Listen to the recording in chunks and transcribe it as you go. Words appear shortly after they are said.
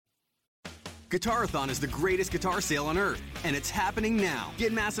Guitarathon is the greatest guitar sale on earth, and it's happening now.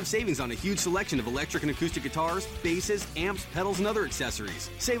 Get massive savings on a huge selection of electric and acoustic guitars, basses, amps, pedals, and other accessories.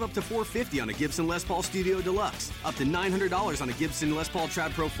 Save up to $450 on a Gibson Les Paul Studio Deluxe, up to $900 on a Gibson Les Paul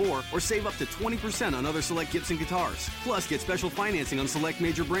Trad Pro 4, or save up to 20% on other select Gibson guitars. Plus, get special financing on select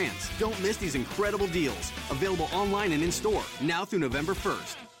major brands. Don't miss these incredible deals. Available online and in-store, now through November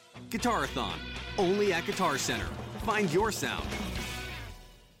 1st. Guitarathon, only at Guitar Center. Find your sound.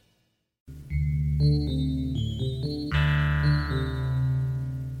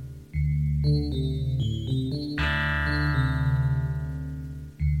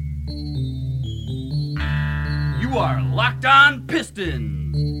 You are Locked On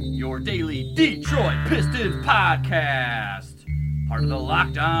Pistons, your daily Detroit Pistons podcast. Part of the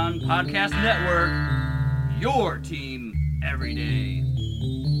Locked On Podcast Network, your team every day.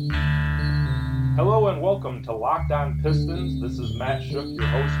 Hello and welcome to Locked On Pistons. This is Matt Shook, your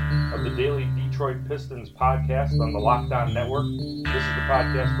host of the daily Detroit Pistons podcast on the Locked On Network. This is the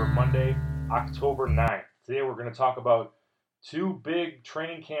podcast for Monday, October 9th. Today we're going to talk about two big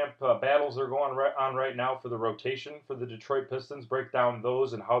training camp battles that are going on right now for the rotation for the Detroit Pistons. Break down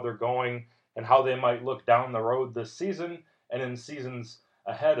those and how they're going and how they might look down the road this season and in seasons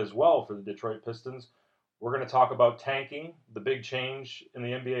ahead as well for the Detroit Pistons. We're going to talk about tanking, the big change in the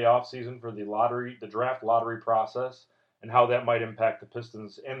NBA offseason for the draft lottery process, and how that might impact the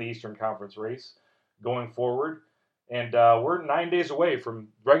Pistons and the Eastern Conference race going forward. And we're 9 days away from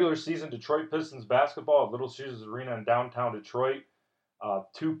regular season Detroit Pistons basketball at Little Caesars Arena in downtown Detroit.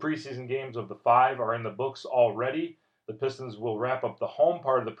 2 preseason games of the 5 are in the books already. The Pistons will wrap up the home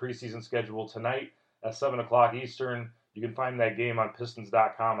part of the preseason schedule tonight at 7 o'clock Eastern. You can find that game on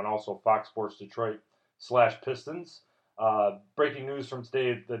Pistons.com and also Fox Sports Detroit/Pistons. Breaking news from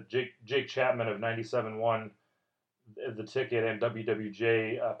today that Jake Chapman of 97.1 The Ticket and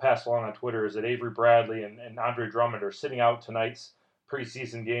WWJ passed along on Twitter is that Avery Bradley and Andre Drummond are sitting out tonight's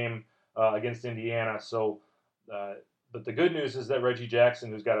preseason game against Indiana. But the good news is that Reggie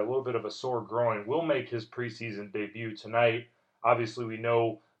Jackson, who's got a little bit of a sore groin, will make his preseason debut tonight. Obviously, we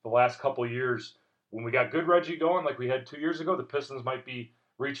know the last couple of years when we got good Reggie going, like we had 2 years ago, the Pistons might be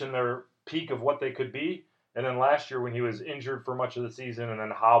reaching their peak of what they could be. And then last year when he was injured for much of the season and then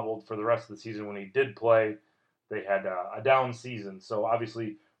hobbled for the rest of the season when he did play, they had a down season. So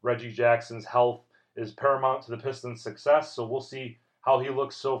obviously Reggie Jackson's health is paramount to the Pistons' success. So we'll see how he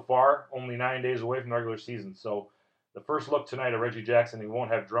looks so far, only 9 days away from the regular season. So the first look tonight at Reggie Jackson, he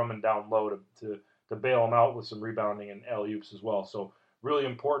won't have Drummond down low to bail him out with some rebounding and alley-oops as well. So really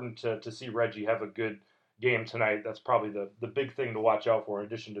important to see Reggie have a good game tonight. That's probably the big thing to watch out for in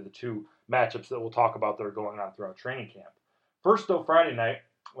addition to the 2 matchups that we'll talk about that are going on throughout training camp. First, though, Friday night,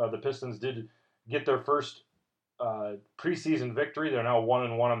 the Pistons did get their first preseason victory. They're now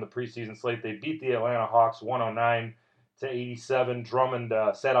 1-1 on the preseason slate. They beat the Atlanta Hawks 109-87. Drummond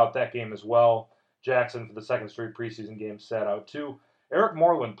sat out that game as well. Jackson, for the second straight preseason game, sat out too. Eric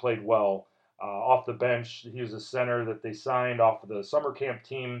Moreland played well off the bench. He was a center that they signed off of the summer camp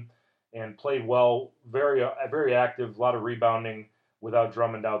team and played well, very active, a lot of rebounding without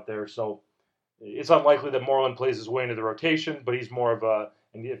Drummond out there. So it's unlikely that Moreland plays his way into the rotation, but he's more of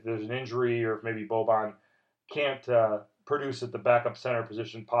and if there's an injury or if maybe Boban can't produce at the backup center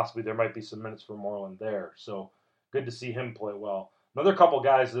position, possibly there might be some minutes for Moreland there. So good to see him play well. Another couple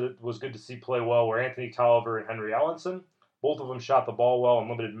guys that it was good to see play well were Anthony Tolliver and Henry Ellenson. Both of them shot the ball well in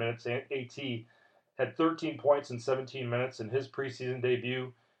limited minutes. AT had 13 points in 17 minutes in his preseason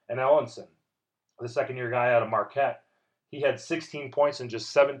debut. And Ellenson, the second-year guy out of Marquette, he had 16 points in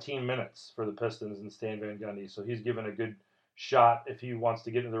just 17 minutes for the Pistons and Stan Van Gundy. So he's given a good shot if he wants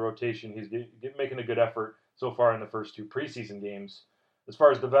to get into the rotation. He's making a good effort so far in the first 2 preseason games. As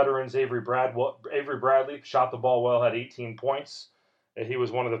far as the veterans, Avery Bradley shot the ball well, had 18 points. He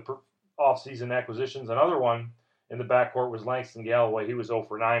was one of the off-season acquisitions. Another one in the backcourt was Langston Galloway. He was 0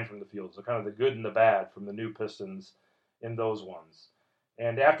 for 9 from the field. So kind of the good and the bad from the new Pistons in those ones.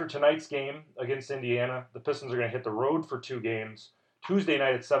 And after tonight's game against Indiana, the Pistons are going to hit the road for 2 games. Tuesday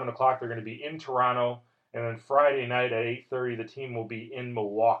night at 7 o'clock, they're going to be in Toronto. And then Friday night at 8:30, the team will be in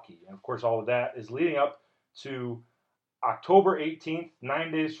Milwaukee. And, of course, all of that is leading up to October 18th,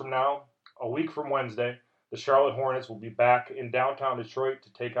 9 days from now, a week from Wednesday. The Charlotte Hornets will be back in downtown Detroit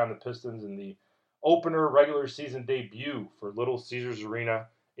to take on the Pistons in the opener regular season debut for Little Caesars Arena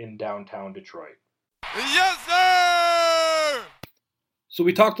in downtown Detroit. Yes, sir! So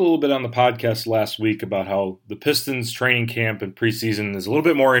we talked a little bit on the podcast last week about how the Pistons training camp and preseason is a little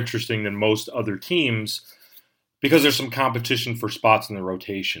bit more interesting than most other teams because there's some competition for spots in the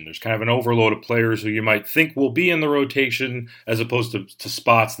rotation. There's kind of an overload of players who you might think will be in the rotation as opposed to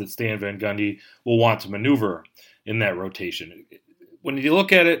spots that Stan Van Gundy will want to maneuver in that rotation. When you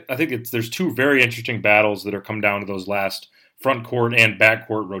look at it, I think there's two very interesting battles that are come down to those last front court and back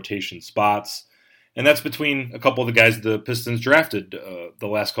court rotation spots. And that's between a couple of the guys the Pistons drafted the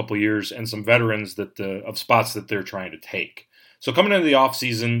last couple of years and some veterans of spots that they're trying to take. So coming into the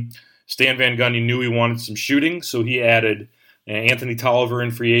offseason, Stan Van Gundy knew he wanted some shooting, so he added Anthony Tolliver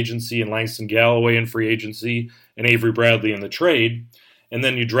in free agency and Langston Galloway in free agency and Avery Bradley in the trade. And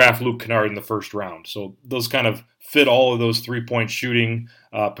then you draft Luke Kennard in the first round. So those kind of fit all of those three-point shooting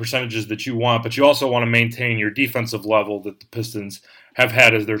percentages that you want, but you also want to maintain your defensive level that the Pistons have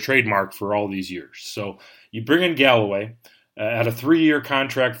had as their trademark for all these years. So you bring in Galloway at a 3-year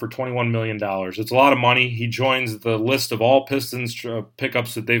contract for $21 million. It's a lot of money. He joins the list of all Pistons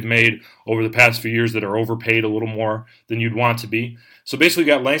pickups that they've made over the past few years that are overpaid a little more than you'd want to be. So basically you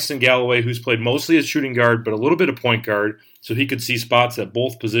got Langston Galloway, who's played mostly as shooting guard, but a little bit of point guard, so he could see spots at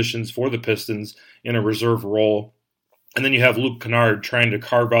both positions for the Pistons in a reserve role. And then you have Luke Kennard trying to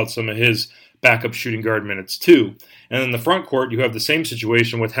carve out some of his backup shooting guard minutes too. And in the front court, you have the same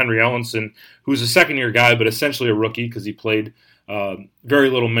situation with Henry Ellenson, who's a second-year guy, but essentially a rookie because he played very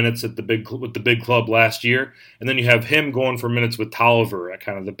little minutes with the big club last year. And then you have him going for minutes with Tolliver at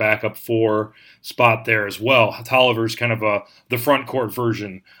kind of the backup 4 spot there as well. Tolliver's kind of the front court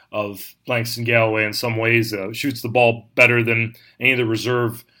version of Langston Galloway in some ways. Shoots the ball better than any of the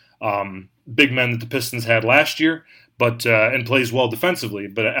reserve big men that the Pistons had last year. And plays well defensively.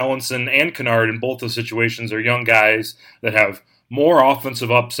 But Ellenson and Kennard in both those situations are young guys that have more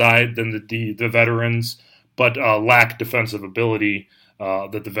offensive upside than the veterans, but lack defensive ability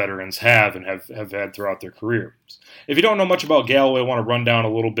that the veterans have and have had throughout their careers. If you don't know much about Galloway, I want to run down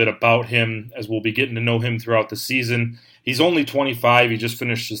a little bit about him as we'll be getting to know him throughout the season. He's only 25. He just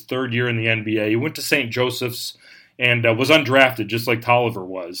finished his 3rd year in the NBA. He went to St. Joseph's and was undrafted just like Tolliver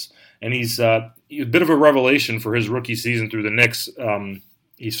was. And he's a bit of a revelation for his rookie season through the Knicks.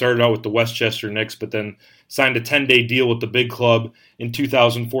 He started out with the Westchester Knicks, but then signed a 10-day deal with the big club in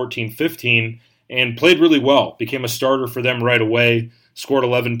 2014-15 and played really well. Became a starter for them right away, scored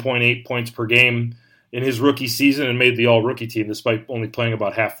 11.8 points per game in his rookie season and made the all-rookie team despite only playing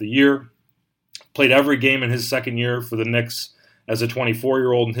about half the year. Played every game in his second year for the Knicks as a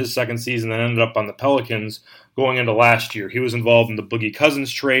 24-year-old in his second season and ended up on the Pelicans going into last year. He was involved in the Boogie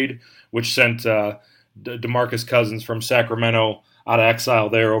Cousins trade, which sent DeMarcus Cousins from Sacramento out of exile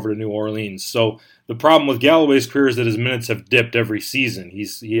there over to New Orleans. So the problem with Galloway's career is that his minutes have dipped every season.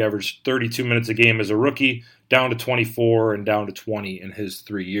 He averaged 32 minutes a game as a rookie, down to 24 and down to 20 in his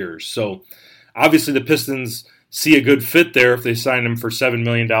 3 years. So obviously the Pistons see a good fit there if they sign him for $7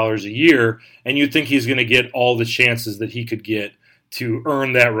 million a year, and you'd think he's going to get all the chances that he could get to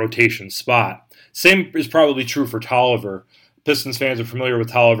earn that rotation spot. Same is probably true for Tolliver. Pistons fans are familiar with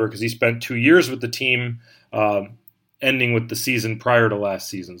Tolliver because he spent 2 years with the team, ending with the season prior to last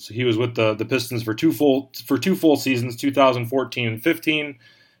season. So he was with the Pistons for two full seasons, 2014 and 15,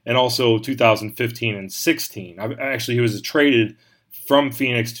 and also 2015 and 16. Actually, he was traded from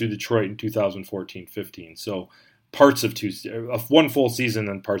Phoenix to Detroit in 2014-15. So parts of one full season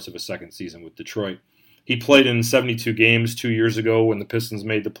and parts of a second season with Detroit. He played in 72 games 2 years ago when the Pistons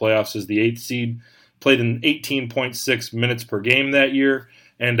made the playoffs as the 8th seed. Played in 18.6 minutes per game that year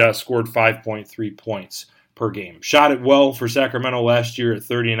and scored 5.3 points per game. Shot it well for Sacramento last year at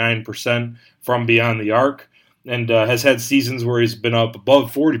 39% from beyond the arc and has had seasons where he's been up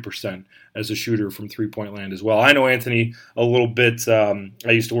above 40% as a shooter from three-point land as well. I know Anthony a little bit.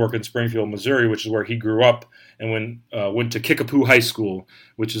 I used to work in Springfield, Missouri, which is where he grew up, and went to Kickapoo High School,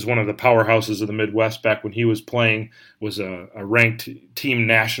 which is one of the powerhouses of the Midwest back when he was playing, was a ranked team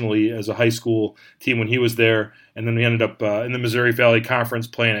nationally as a high school team when he was there, and then he ended up in the Missouri Valley Conference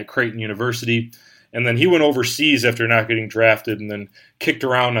playing at Creighton University. And then he went overseas after not getting drafted and then kicked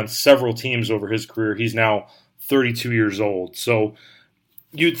around on several teams over his career. He's now 32 years old. So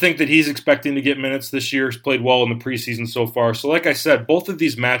you'd think that he's expecting to get minutes this year. He's played well in the preseason so far. So like I said, both of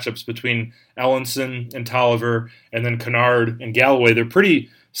these matchups between Ellenson and Tolliver and then Kennard and Galloway, they're pretty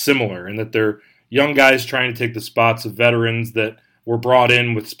similar in that they're young guys trying to take the spots of veterans that were brought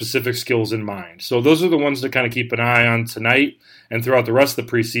in with specific skills in mind. So those are the ones to kind of keep an eye on tonight and throughout the rest of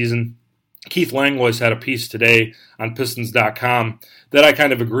the preseason. Keith Langlois had a piece today on Pistons.com that I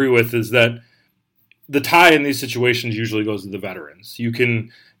kind of agree with, is that the tie in these situations usually goes to the veterans. You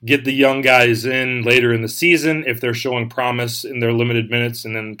can get the young guys in later in the season if they're showing promise in their limited minutes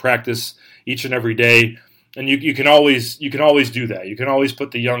and then practice each and every day. And you can always do that. You can always put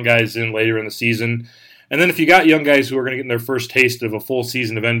the young guys in later in the season. And then if you got young guys who are going to get their first taste of a full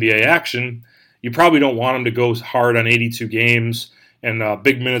season of NBA action, you probably don't want them to go hard on 82 games and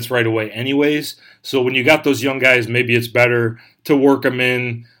big minutes right away anyways. So when you got those young guys, maybe it's better to work them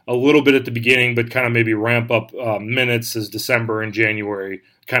in a little bit at the beginning, but kind of maybe ramp up minutes as December and January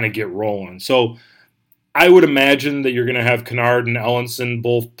kind of get rolling. So I would imagine that you're going to have Kennard and Ellenson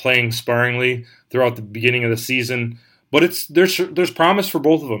both playing sparingly throughout the beginning of the season. But there's promise for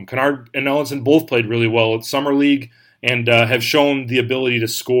both of them. Kennard and Ellenson both played really well at Summer League and have shown the ability to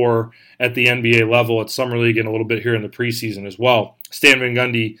score at the NBA level at Summer League and a little bit here in the preseason as well. Stan Van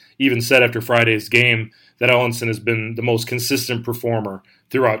Gundy even said after Friday's game that Ellenson has been the most consistent performer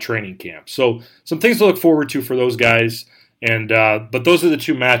throughout training camp. So some things to look forward to for those guys. And but those are the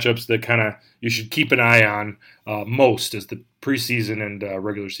two matchups that kind of you should keep an eye on most as the preseason and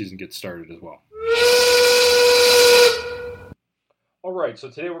regular season gets started as well. All right, so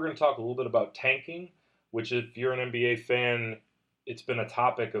today we're going to talk a little bit about tanking, which if you're an NBA fan, it's been a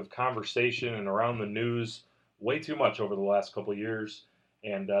topic of conversation and around the news way too much over the last couple of years.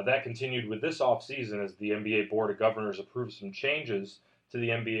 And that continued with this offseason as the NBA Board of Governors approved some changes to the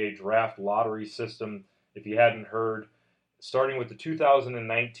NBA draft lottery system. If you hadn't heard, starting with the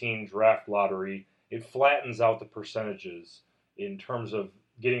 2019 draft lottery, it flattens out the percentages in terms of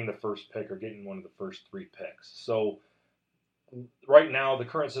getting the first pick or getting one of the first three picks. So right now, the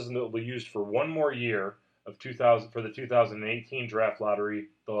current system that will be used for one more year of for the 2018 draft lottery,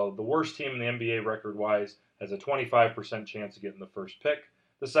 the worst team in the NBA record-wise has a 25% chance of getting the first pick.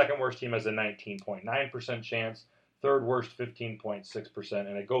 The second worst team has a 19.9% chance. Third worst, 15.6%,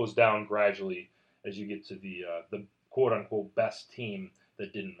 and it goes down gradually as you get to the quote-unquote best team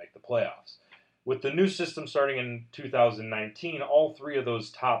that didn't make the playoffs. With the new system starting in 2019, all three of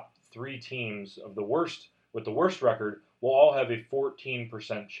those top three teams of the worst with the worst record will all have a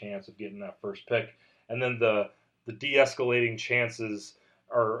 14% chance of getting that first pick, and then the de-escalating chances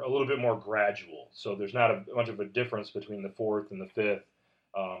are a little bit more gradual. So there's not much of a difference between the fourth and the fifth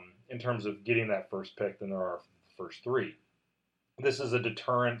in terms of getting that first pick than there are for the first three. This is a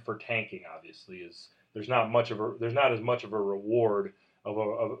deterrent for tanking. Obviously, is there's not as much of a reward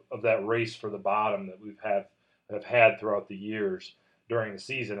of that race for the bottom that have had throughout the years during the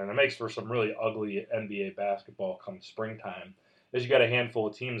season, and it makes for some really ugly NBA basketball come springtime. As you got a handful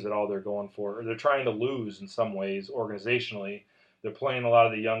of teams that all they're going for, or they're trying to lose in some ways organizationally. They're playing a lot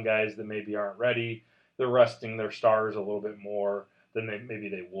of the young guys that maybe aren't ready. They're resting their stars a little bit more than maybe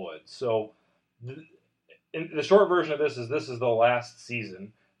they would. So the short version of this is the last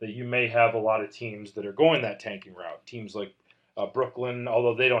season that you may have a lot of teams that are going that tanking route. Teams like Brooklyn,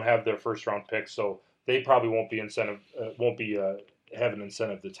 although they don't have their first round pick, so they probably won't have an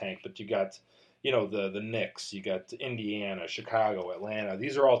incentive to tank. But you got, the Knicks, you got Indiana, Chicago, Atlanta.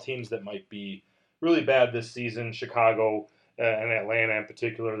 These are all teams that might be really bad this season. Chicago and Atlanta in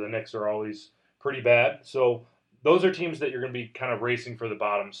particular, the Knicks are always pretty bad. So those are teams that you're going to be kind of racing for the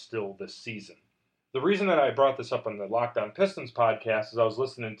bottom still this season. The reason that I brought this up on the Locked On Pistons podcast is I was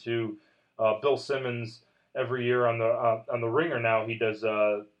listening to Bill Simmons every year on the Ringer. Now he does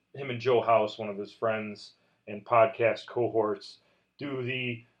him and Joe House, one of his friends and podcast cohorts, do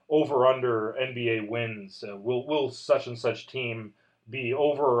the over/under NBA wins. Will such and such team be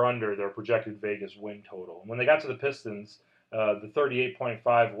over or under their projected Vegas win total? And when they got to the Pistons, the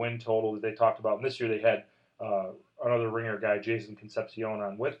 38.5 win total that they talked about, and this year they had another Ringer guy, Jason Concepcion,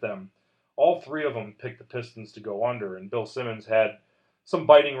 on with them. All three of them picked the Pistons to go under, and Bill Simmons had some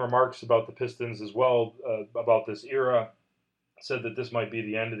biting remarks about the Pistons as well, about this era. Said that this might be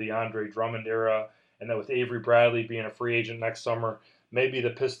the end of the Andre Drummond era, and that with Avery Bradley being a free agent next summer, maybe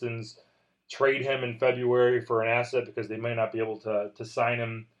the Pistons trade him in February for an asset because they may not be able to sign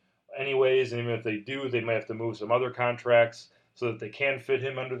him anyways, and even if they do, they may have to move some other contracts so that they can fit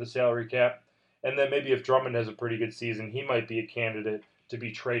him under the salary cap. And then maybe if Drummond has a pretty good season, he might be a candidate to be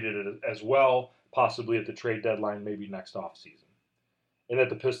traded as well, possibly at the trade deadline, maybe next offseason. And that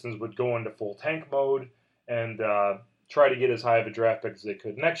the Pistons would go into full tank mode and try to get as high of a draft pick as they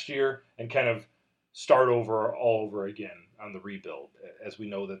could next year and kind of start over all over again on the rebuild. As we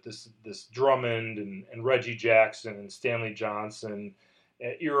know that this Drummond and Reggie Jackson and Stanley Johnson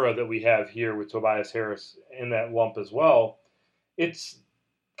era that we have here with Tobias Harris in that lump as well, it's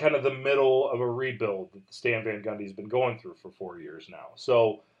kind of the middle of a rebuild that Stan Van Gundy's been going through for 4 years now.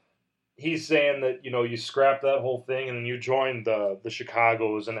 So he's saying that, you scrap that whole thing and then you join the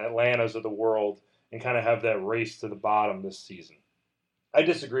Chicagos and Atlantas of the world and kind of have that race to the bottom this season. I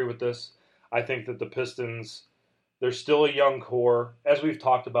disagree with this. I think that the Pistons, they're still a young core. As we've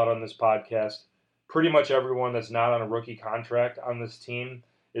talked about on this podcast, pretty much everyone that's not on a rookie contract on this team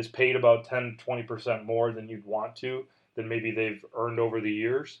is paid about 10-20% more than you'd want to, than maybe they've earned over the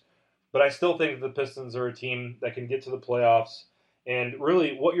years. But I still think the Pistons are a team that can get to the playoffs. And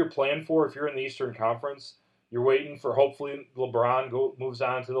really, what you're playing for, if you're in the Eastern Conference, you're waiting for hopefully LeBron moves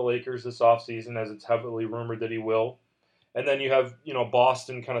on to the Lakers this offseason, as it's heavily rumored that he will. And then you have,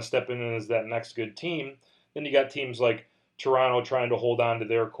 Boston kind of stepping in as that next good team. Then you got teams like Toronto trying to hold on to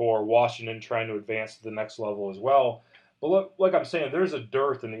their core, Washington trying to advance to the next level as well. But look, like I'm saying, there's a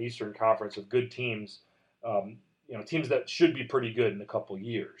dearth in the Eastern Conference of good teams, teams that should be pretty good in a couple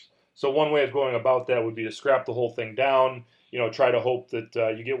years. So one way of going about that would be to scrap the whole thing down, try to hope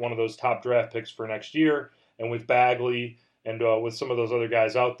that you get one of those top draft picks for next year. And with Bagley and with some of those other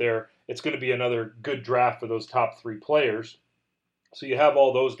guys out there, it's going to be another good draft for those top 3 players. So you have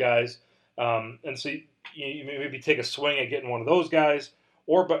all those guys. And so you maybe take a swing at getting one of those guys.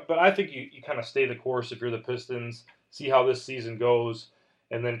 But I think you kind of stay the course if you're the Pistons, see how this season goes,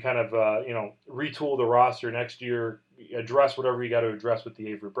 and then kind of, retool the roster next year, address whatever you got to address with the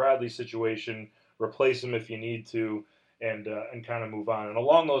Avery Bradley situation, replace him if you need to, and kind of move on. And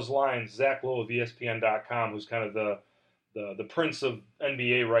along those lines, Zach Lowe of ESPN.com, who's kind of the prince of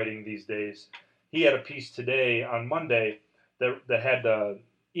NBA writing these days, he had a piece today on Monday that had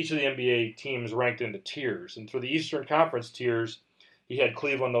each of the NBA teams ranked into tiers. And for the Eastern Conference tiers, he had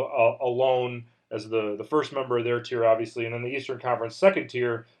Cleveland alone as the first member of their tier, obviously. And in the Eastern Conference second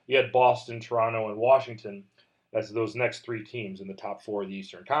tier, you had Boston, Toronto, and Washington as those next 3 teams in the top 4 of the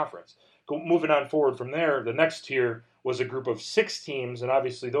Eastern Conference. Moving on forward from there, the next tier was a group of 6 teams, and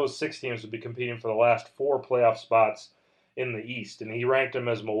obviously those 6 teams would be competing for the last 4 playoff spots in the East. And he ranked them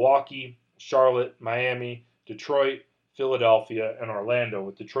as Milwaukee, Charlotte, Miami, Detroit, Philadelphia, and Orlando,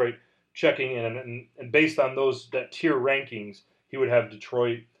 with Detroit checking in. And based on that tier rankings, he would have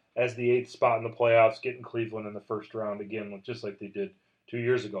Detroit as the 8th spot in the playoffs, getting Cleveland in the first round again, just like they did 2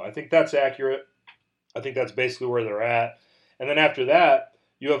 years ago. I think that's accurate. I think that's basically where they're at. And then after that,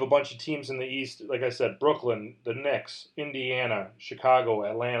 you have a bunch of teams in the East, like I said, Brooklyn, the Knicks, Indiana, Chicago,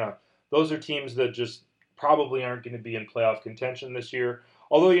 Atlanta. Those are teams that just probably aren't going to be in playoff contention this year,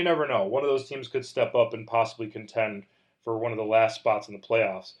 although you never know. One of those teams could step up and possibly contend for one of the last spots in the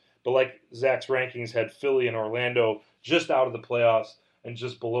playoffs. But like Zach's rankings had Philly and Orlando just out of the playoffs and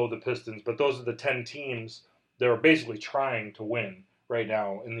just below the Pistons. But those are the 10 teams that are basically trying to win right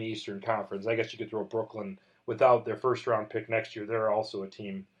now in the Eastern Conference. I guess you could throw Brooklyn without their first-round pick next year. They're also a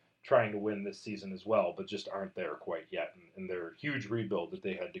team trying to win this season as well, but just aren't there quite yet. And their huge rebuild that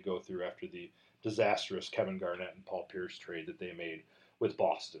they had to go through after the disastrous Kevin Garnett and Paul Pierce trade that they made with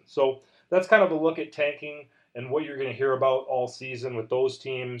Boston. So that's kind of a look at tanking and what you're going to hear about all season with those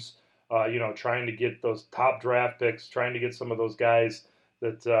teams, trying to get those top draft picks, trying to get some of those guys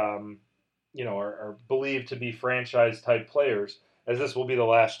that, are believed to be franchise-type players, as this will be the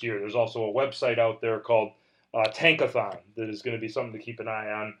last year. There's also a website out there called Tankathon that is going to be something to keep an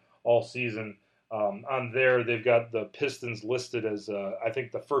eye on all season. On there, they've got the Pistons listed as, I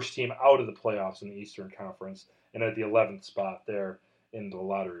think, the first team out of the playoffs in the Eastern Conference and at the 11th spot there in the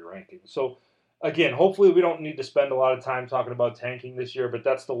lottery rankings. So, again, hopefully we don't need to spend a lot of time talking about tanking this year, but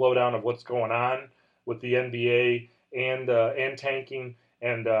that's the lowdown of what's going on with the NBA and tanking.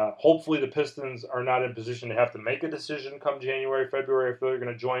 And hopefully the Pistons are not in position to have to make a decision come January, February, if they're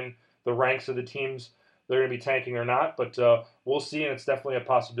going to join the ranks of the teams they're going to be tanking or not. But we'll see, and it's definitely a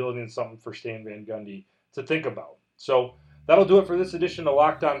possibility and something for Stan Van Gundy to think about. So that'll do it for this edition of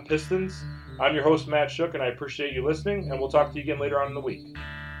Locked On Pistons. I'm your host, Matt Shook, and I appreciate you listening, and we'll talk to you again later on in the week.